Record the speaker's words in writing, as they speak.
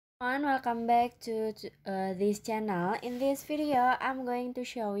Welcome back to this channel. In this video, I'm going to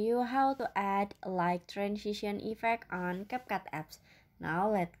show you how to add a light transition effect on CapCut apps.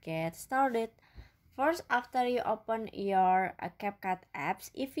 Now let's get started. First, after you open your CapCut apps,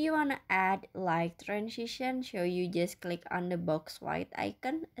 if you wanna add light transition, so you just click on the box white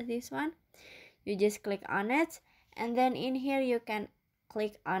icon, this one. You just click on it, and then in here you can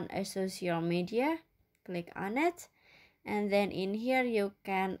click on a social media. Click on it. And then in here you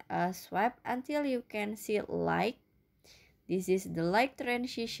can swipe until you can see like. This is the light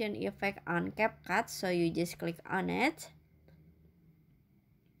transition effect on CapCut, so you just click on it.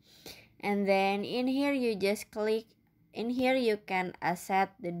 And then in here you just click, in here you can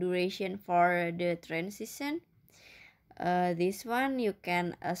set the duration for the transition. This one you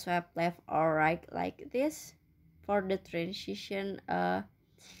can swipe left or right like this for the transition,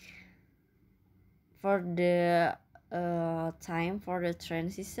 for the time for the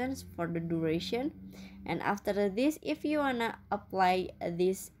transitions, for the duration. And after this, if you wanna apply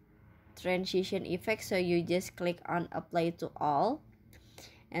this transition effect, so you just click on apply to all,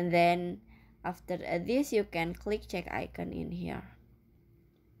 and then after this you can click check icon in here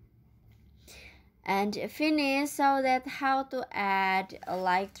and finish. So that how to add a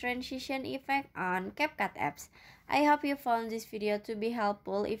light transition effect on CapCut apps. I hope you found this video to be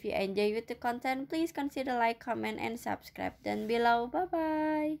helpful. If you enjoy with the content, please consider like, comment, and subscribe down below. Bye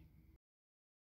bye.